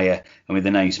wide player. I mean,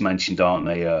 the names mentioned, aren't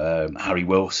they? Harry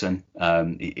Wilson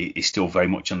is still very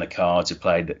much on the cards, a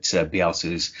player that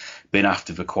Bielsa's been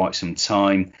after for quite some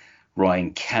time.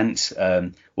 Ryan Kent,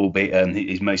 albeit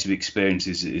his most of his experience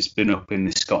has been up in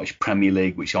the Scottish Premier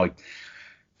League, which I'm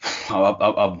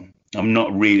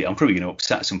not really. I'm probably going to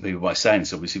upset some people by saying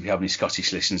this. Obviously, if you have any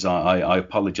Scottish listeners, I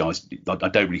apologise. I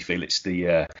don't really feel it's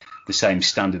the same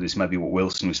standard as maybe what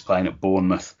Wilson was playing at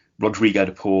Bournemouth. Rodrigo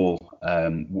de Paul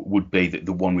would be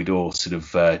the one we'd all sort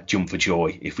of jump for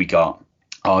joy if we got.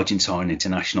 Argentine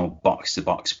international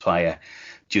box-to-box player,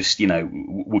 just,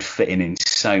 would fit in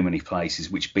so many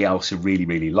places, which Bielsa really,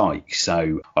 really likes.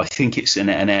 So I think it's an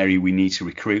area we need to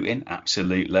recruit in,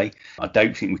 absolutely. I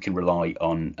don't think we can rely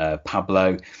on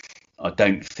Pablo. I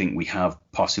don't think we have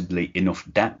possibly enough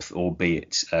depth,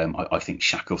 albeit I think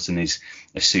Shackleton is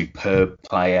a superb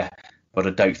player, but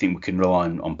I don't think we can rely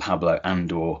on Pablo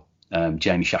and or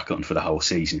Jamie Shackleton for the whole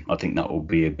season. I think that will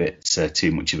be a bit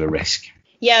too much of a risk.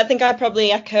 Yeah, I think I'd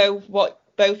probably echo what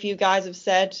both you guys have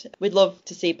said. We'd love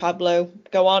to see Pablo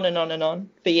go on and on and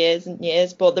on for years and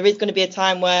years, but there is going to be a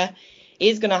time where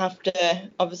he's going to have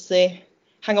to obviously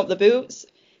hang up the boots.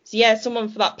 So yeah, someone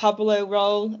for that Pablo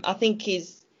role. I think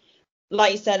he's,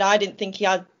 like you said, I didn't think he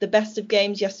had the best of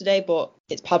games yesterday, but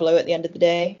it's Pablo at the end of the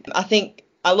day. I think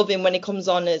I love him when he comes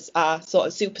on as a sort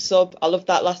of super sub. I loved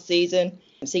that last season.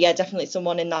 So yeah, definitely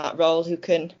someone in that role who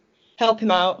can help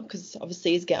him out, because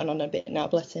obviously he's getting on a bit now,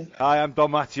 bless him. Hi, I'm Don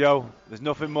Matteo. There's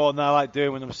nothing more than I like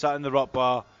doing when I'm sat in the rock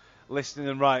bar, listening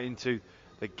and writing to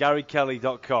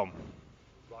thegarykelly.com.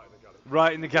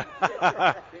 Right in the Gary.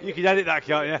 You can edit that,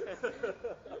 can't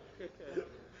you?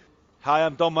 Hi,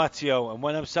 I'm Don Matteo, and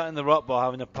when I'm sat in the rock bar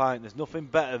having a pint, there's nothing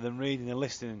better than reading and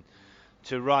listening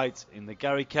to write in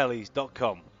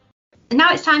thegarykellys.com. And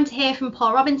now it's time to hear from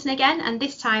Paul Robinson again, and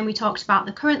this time we talked about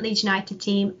the current Leeds United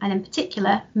team, and in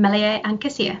particular Meslier and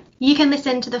Casilla. You can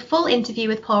listen to the full interview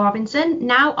with Paul Robinson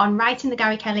now on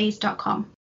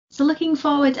writingthegarykellys.com. So looking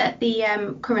forward at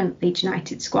the current Leeds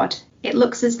United squad, it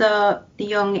looks as though the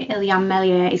young Ilyan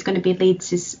Meslier is going to be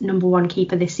Leeds' number one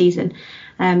keeper this season.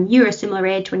 You were a similar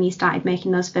age when you started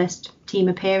making those first team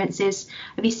appearances.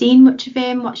 Have you seen much of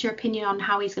him? What's your opinion on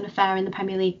how he's going to fare in the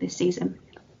Premier League this season?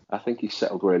 I think he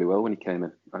settled really well when he came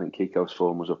in. I think Kiko's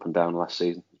form was up and down last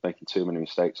season, making too many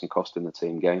mistakes and costing the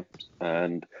team games.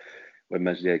 And when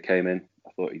Meslier came in,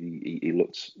 I thought he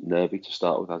looked nervy to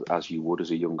start with, as you would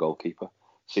as a young goalkeeper.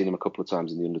 Seen him a couple of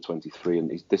times in the under-23,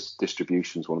 and this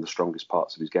distribution is one of the strongest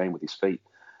parts of his game with his feet.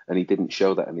 And he didn't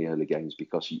show that in the early games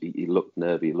because he looked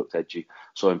nervy, he looked edgy.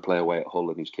 Saw him play away at Hull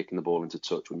and he was kicking the ball into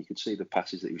touch when you could see the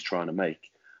passes that he was trying to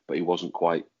make, but he wasn't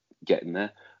quite getting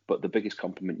there. But the biggest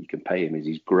compliment you can pay him is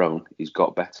he's grown, he's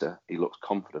got better, he looks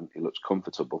confident, he looks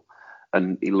comfortable,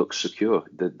 and he looks secure.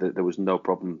 There was no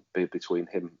problem between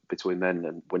then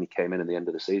and when he came in at the end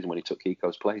of the season, when he took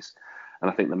Kiko's place. And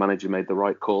I think the manager made the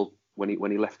right call when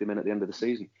he left him in at the end of the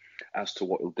season. As to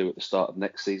what he'll do at the start of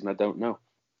next season, I don't know.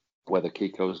 Whether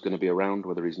Kiko is going to be around,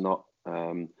 whether he's not.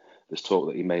 There's talk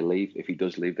that he may leave. If he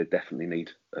does leave, they definitely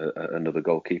need another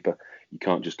goalkeeper. You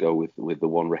can't just go with the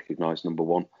one recognised number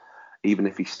one. Even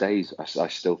if he stays, I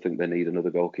still think they need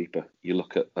another goalkeeper. You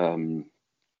look at the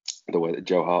way that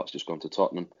Joe Hart's just gone to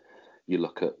Tottenham. You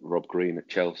look at Rob Green at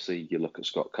Chelsea. You look at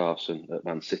Scott Carson at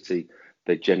Man City.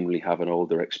 They generally have an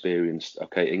older, experienced,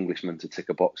 Englishman to tick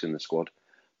a box in the squad.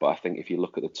 But I think if you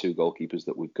look at the two goalkeepers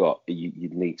that we've got,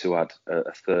 you'd need to add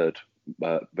a third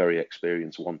very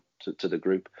experienced one to the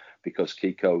group, because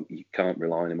Kiko, you can't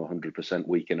rely on him 100%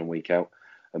 week in and week out.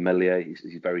 And Meslier,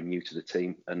 he's very new to the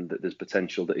team, and there's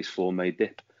potential that his form may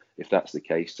dip. If that's the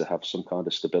case, to have some kind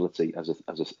of stability as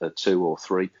a 2 or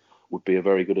 3 would be a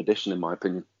very good addition, in my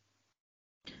opinion.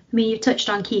 I mean, you touched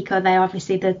on Kiko there.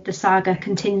 Obviously, the saga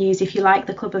continues, if you like.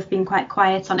 The club have been quite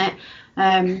quiet on it.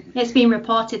 It's been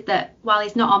reported that while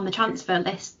he's not on the transfer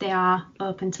list, they are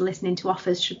open to listening to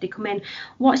offers should they come in.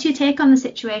 What's your take on the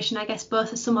situation, I guess,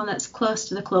 both as someone that's close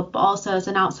to the club, but also as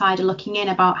an outsider looking in,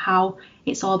 about how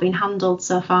it's all been handled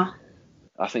so far?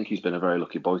 I think he's been a very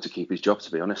lucky boy to keep his job,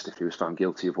 to be honest, if he was found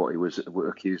guilty of what he was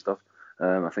accused of.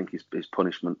 I think his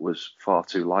punishment was far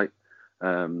too light.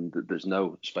 There's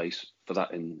no space for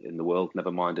that in the world,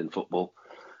 never mind in football.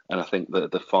 And I think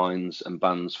that the fines and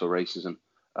bans for racism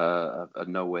are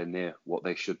nowhere near what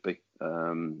they should be.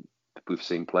 We've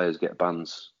seen players get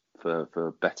bans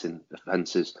for betting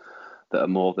offences that are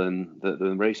more than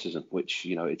racism, which,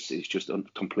 it's just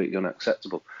completely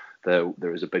unacceptable.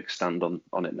 There is a big stand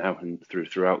on it now and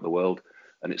throughout the world,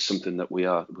 and it's something that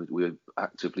we're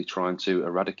actively trying to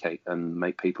eradicate and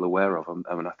make people aware of.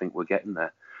 I mean, I think we're getting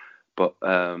there. But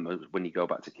when you go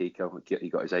back to Kiko, he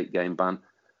got his 8-game ban,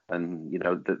 and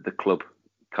the club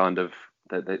kind of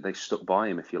they stuck by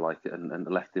him, if you like, and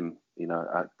left him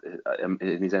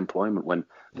in his employment when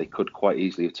they could quite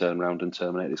easily have turned around and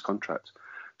terminated his contract.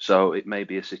 So it may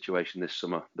be a situation this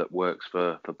summer that works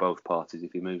for both parties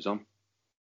if he moves on.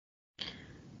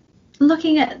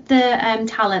 Looking at the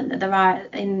talent that there are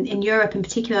in Europe in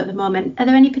particular at the moment, are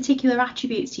there any particular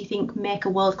attributes you think make a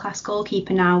world-class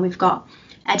goalkeeper now? We've got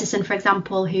Ederson, for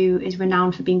example, who is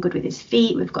renowned for being good with his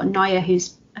feet. We've got Neuer,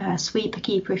 who's a sweeper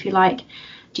keeper, if you like.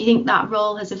 Do you think that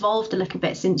role has evolved a little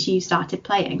bit since you started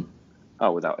playing?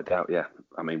 Oh, without a doubt, yeah.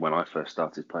 I mean, when I first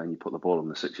started playing, you put the ball on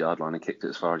the 6-yard line and kicked it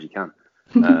as far as you can.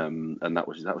 And that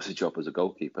was a job as a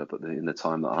goalkeeper. But in the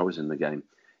time that I was in the game,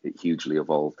 it hugely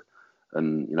evolved.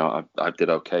 And I did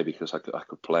okay because I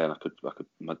could play and I could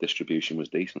my distribution was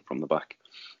decent from the back.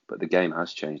 But the game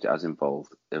has changed. It has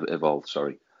evolved.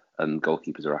 And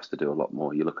goalkeepers are asked to do a lot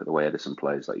more. You look at the way Ederson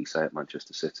plays, like you say, at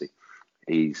Manchester City.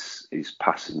 His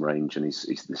passing range and his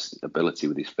this ability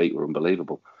with his feet were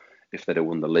unbelievable. If they'd have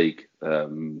won the league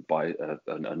by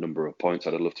a number of points,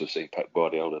 I'd have loved to have seen Pep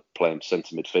Guardiola play him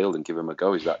centre midfield and give him a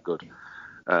go. He's that good.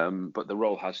 But the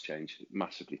role has changed,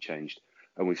 massively changed.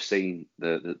 And we've seen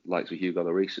the likes of Hugo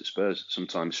Lloris at Spurs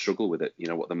sometimes struggle with it,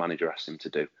 what the manager asks him to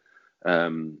do.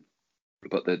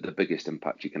 But the biggest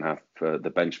impact you can have, for the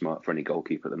benchmark for any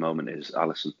goalkeeper at the moment, is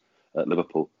Alisson at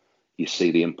Liverpool. You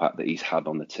see the impact that he's had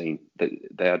on the team. They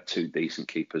had 2 decent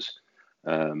keepers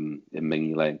in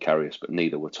Mignolet and Karius, but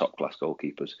neither were top-class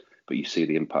goalkeepers. But you see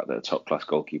the impact that a top-class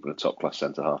goalkeeper and a top-class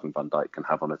centre-half in Van Dijk can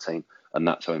have on a team, and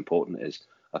that's how important it is.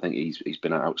 I think he's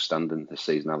been outstanding this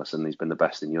season, Alisson. He's been the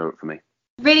best in Europe for me.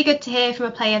 Really good to hear from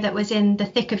a player that was in the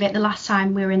thick of it the last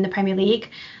time we were in the Premier League.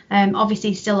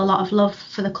 Obviously still a lot of love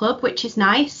for the club, which is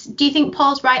nice. Do you think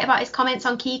Paul's right about his comments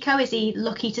on Kiko? Is he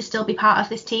lucky to still be part of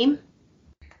this team?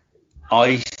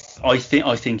 I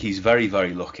think he's very,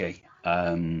 very lucky.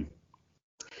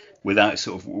 Without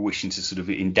sort of wishing to sort of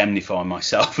indemnify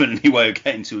myself in any way or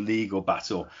get into a legal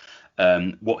battle,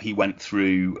 what he went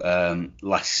through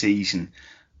last season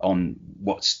on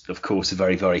what's, of course, a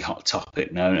very, very hot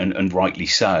topic now, and rightly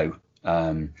so.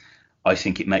 I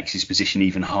think it makes his position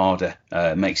even harder,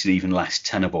 makes it even less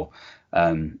tenable.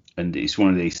 And it's one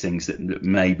of these things that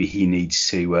maybe he needs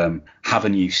to have a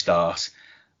new start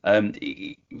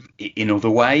In other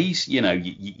ways,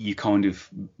 you kind of,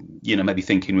 maybe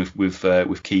thinking with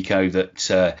Kiko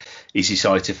that he's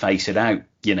decided to face it out.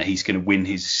 He's going to win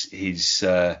his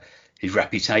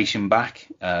reputation back.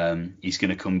 He's going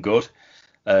to come good,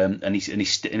 and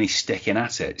he's sticking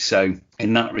at it. So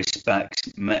in that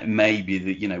respect, maybe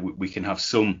that we can have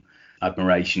some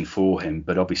admiration for him.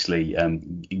 But obviously,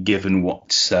 given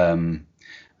what's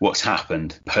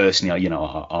happened, personally, I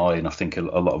and I think a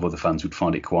lot of other fans would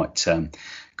find it quite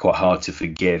hard to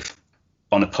forgive.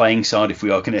 On the playing side, if we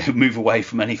are going to move away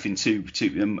from anything too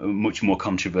much more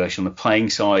controversial, on the playing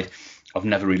side, I've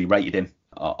never really rated him.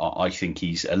 I think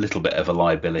he's a little bit of a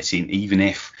liability, and even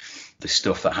if the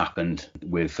stuff that happened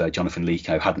with Jonathan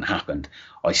Lico hadn't happened,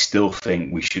 I still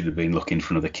think we should have been looking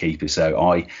for another keeper. So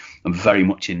I am very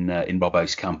much in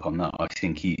Robbo's camp on that. I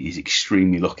think he's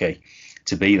extremely lucky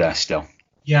to be there still.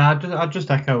 Yeah, I'd just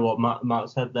echo what Matt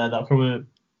said there. That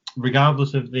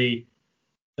regardless of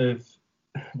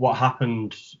what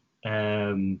happened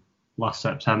last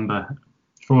September,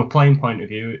 from a playing point of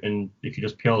view, and if you're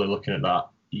just purely looking at that,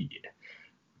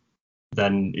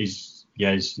 then he's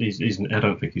I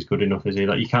don't think he's good enough, is he?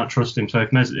 Like, you can't trust him. So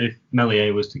if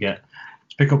Meslier was to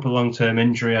pick up a long-term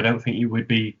injury, I don't think you would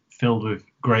be filled with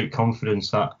great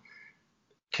confidence that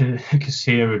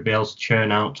Casilla would be able to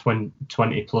churn out 20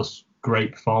 plus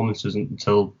great performances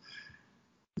until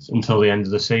the end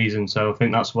of the season. So I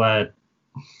think that's where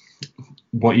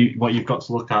what you've got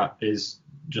to look at is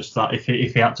just that if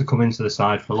he had to come into the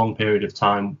side for a long period of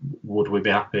time, would we be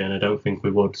happy? And I don't think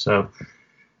we would. So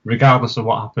regardless of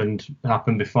what happened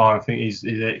before, I think he's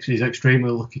extremely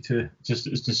lucky to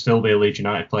still be a Leeds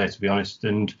United player, to be honest.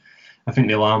 And I think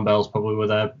the alarm bells probably were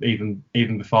there even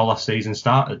before last season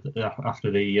started, after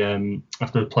the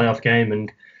playoff game,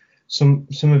 and some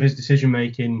of his decision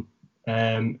making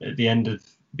at the end of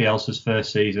Bielsa's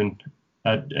first season.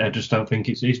 I just don't think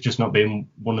he's just not been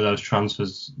one of those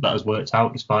transfers that has worked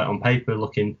out, despite on paper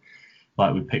looking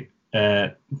like we'd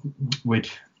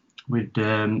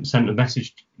sent a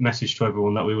message to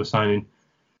everyone that we were signing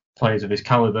players of his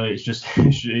caliber. It's just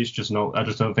not. I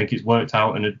just don't think it's worked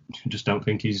out, and I just don't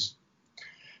think he's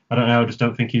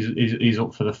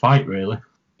up for the fight, really.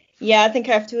 Yeah, I think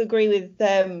I have to agree with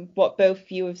what both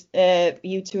you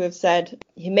two have said.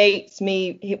 He makes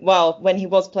me, when he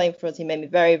was playing for us, he made me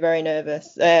very, very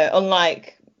nervous.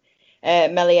 Unlike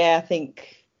Meslier, I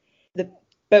think they're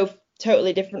both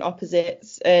totally different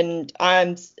opposites, and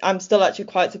I'm still actually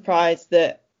quite surprised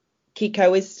that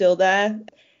Kiko is still there.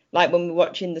 Like when we're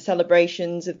watching the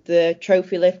celebrations of the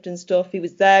trophy lift and stuff, he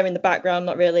was there in the background,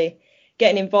 not really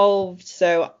getting involved.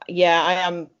 So yeah, I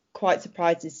am quite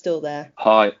surprised he's still there.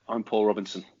 Hi, I'm Paul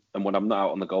Robinson, and when I'm not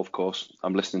out on the golf course,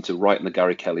 I'm listening to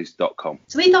writingthegarykellys.com.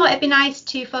 So we thought it'd be nice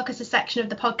to focus a section of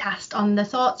the podcast on the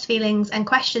thoughts, feelings and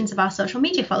questions of our social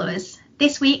media followers.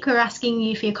 This week we're asking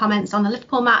you for your comments on the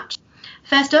Liverpool match.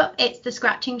 First up, it's the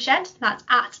Scratching Shed, that's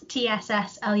at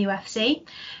TSSLUFC,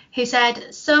 who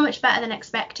said, so much better than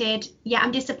expected. Yeah,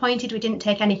 I'm disappointed we didn't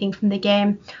take anything from the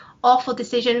game. Awful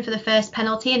decision for the first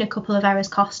penalty, and a couple of errors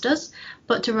cost us,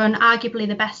 but to run arguably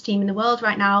the best team in the world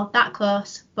right now, that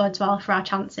close, bodes well for our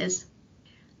chances.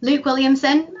 Luke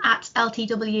Williamson at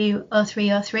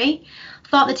LTW0303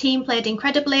 thought the team played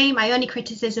incredibly. My only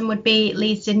criticism would be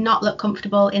Leeds did not look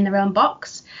comfortable in their own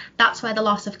box. That's where the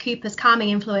loss of Cooper's calming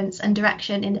influence and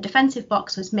direction in the defensive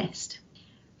box was missed.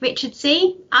 Richard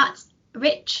C at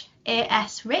Rich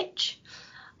AS Rich.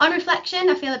 On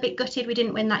reflection, I feel a bit gutted we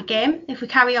didn't win that game. If we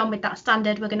carry on with that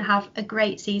standard, we're going to have a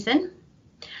great season.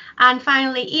 And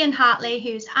finally, Ian Hartley,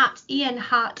 who's at Ian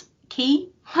Hart Key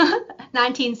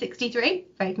 1963,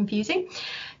 very confusing.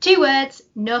 2 words,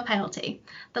 no penalty.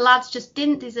 The lads just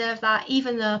didn't deserve that,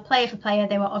 even though player for player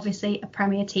they were obviously a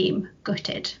Premier team.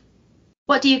 Gutted.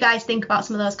 What do you guys think about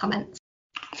some of those comments?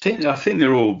 I think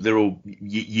they're all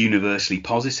universally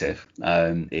positive.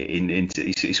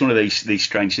 It's one of these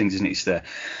strange things, isn't it?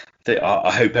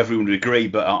 I hope everyone would agree,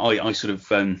 but I sort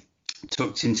of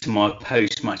tucked into my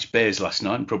post-match beers last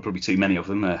night, probably too many of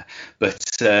them,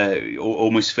 but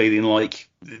almost feeling like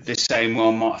the same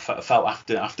one I might have felt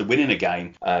after winning a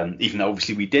game, even though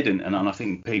obviously we didn't. And I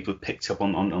think people picked up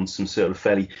on some sort of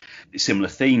fairly similar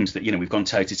themes that, we've gone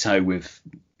toe-to-toe with,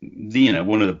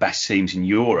 one of the best teams in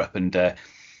Europe, and,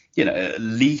 at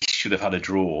least should have had a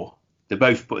draw. They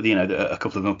both, a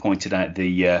couple of them pointed out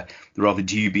the rather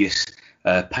dubious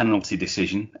penalty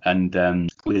decision, and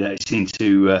we seem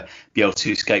to be able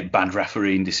to escape bad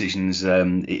refereeing decisions,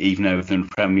 even over in the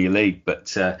Premier League.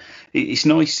 But it's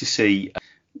nice to see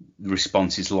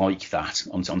responses like that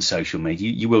on social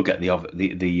media. You will get the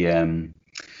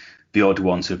the odd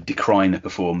one sort of decrying the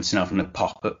performance and having a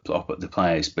pop at the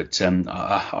players. But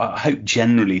I hope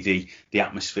generally the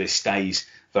atmosphere stays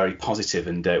very positive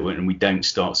and we don't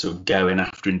start sort of going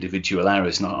after individual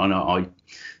errors. I'm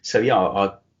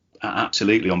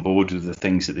absolutely on board with the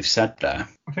things that they've said there.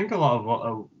 I think a lot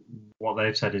of what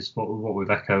they've said is what we've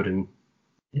echoed in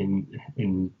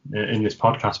this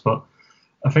podcast, but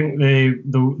I think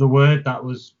the word that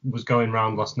was going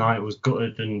around last night was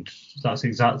gutted, and that's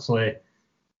exactly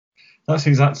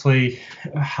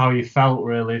how you felt,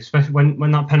 really, especially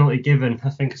when that penalty given. I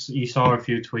think you saw a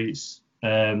few tweets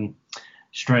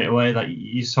straight away that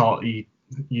you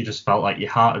just felt like your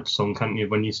heart had sunk, hadn't you,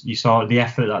 when you saw the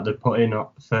effort that they put in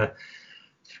for,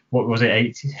 what was it,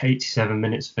 87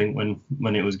 minutes, I think,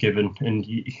 when it was given, and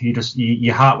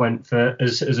your heart went for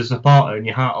as a supporter, and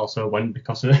your heart also went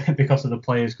because of the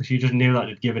players, because you just knew that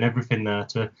they'd given everything there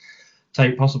to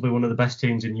take possibly one of the best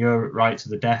teams in Europe right to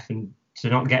the death, and to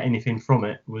not get anything from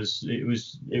it was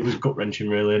gut wrenching,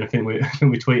 really. And I think we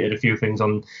tweeted a few things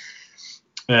on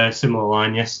a similar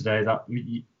line yesterday, that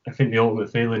I think the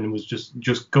ultimate feeling was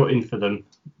just gutting for them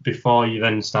before you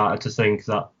then started to think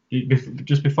that,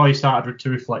 just before you started to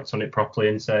reflect on it properly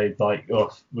and say, like,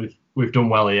 oh, we've done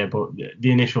well here. But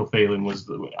the initial feeling was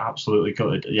that we absolutely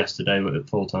gutted yesterday at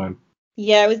full time.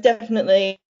 Yeah, it was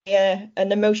definitely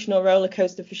an emotional roller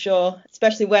coaster for sure,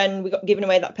 especially when we got given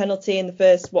away that penalty in the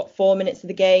first 4 minutes of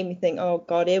the game. You think, oh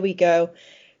God, here we go,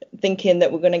 thinking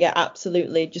that we're going to get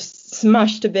absolutely just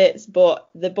smashed to bits, but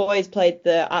the boys played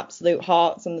their absolute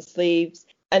hearts on the sleeves.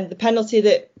 And the penalty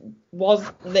that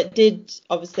did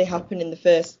obviously happen in the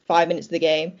first 5 minutes of the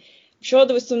game, I'm sure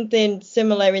there was something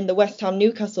similar in the West Ham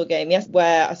Newcastle game, yes,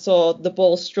 where I saw the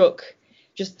ball struck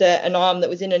just an arm that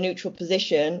was in a neutral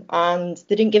position, and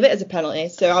they didn't give it as a penalty.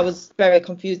 So I was very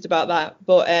confused about that.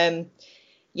 But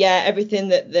everything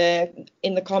that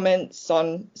in the comments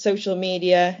on social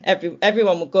media,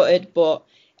 everyone were gutted, but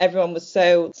everyone was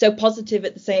so positive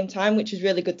at the same time, which was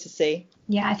really good to see.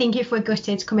 Yeah, I think if we're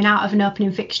gutted coming out of an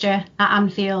opening fixture at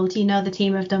Anfield, the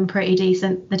team have done pretty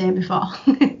decent the day before.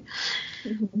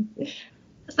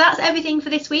 So that's everything for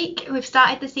this week. We've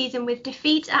started the season with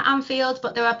defeat at Anfield,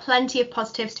 but there are plenty of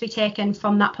positives to be taken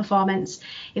from that performance.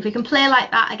 If we can play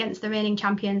like that against the reigning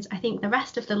champions, I think the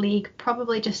rest of the league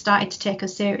probably just started to take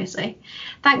us seriously.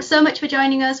 Thanks so much for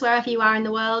joining us wherever you are in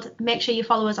the world. Make sure you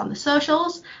follow us on the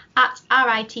socials at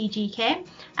RITGK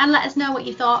and let us know what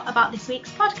you thought about this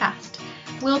week's podcast.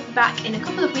 We'll be back in a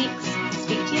couple of weeks.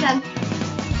 Speak to you then.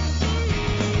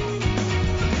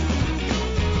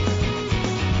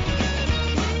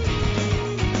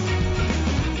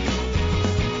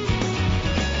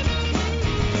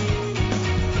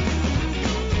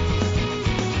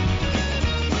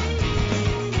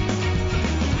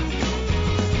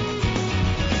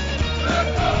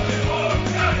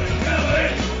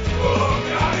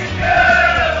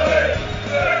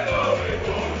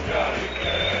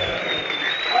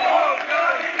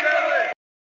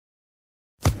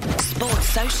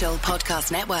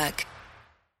 Podcast Network.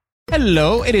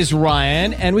 Hello, it is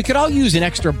Ryan, and we could all use an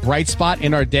extra bright spot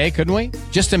in our day, couldn't we?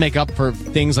 Just to make up for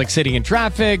things like sitting in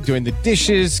traffic, doing the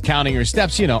dishes, counting your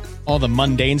steps, all the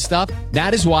mundane stuff.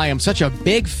 That is why I'm such a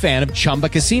big fan of Chumba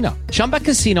Casino. Chumba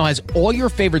Casino has all your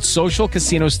favorite social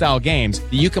casino-style games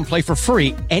that you can play for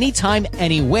free anytime,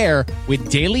 anywhere with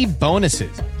daily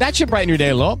bonuses. That should brighten your day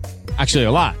a little. Actually,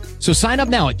 a lot. So sign up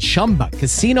now at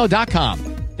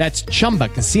ChumbaCasino.com. That's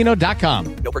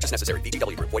ChumbaCasino.com. No purchase necessary.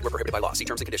 VGW Group. Void where prohibited by law. See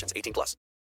terms and conditions. 18+.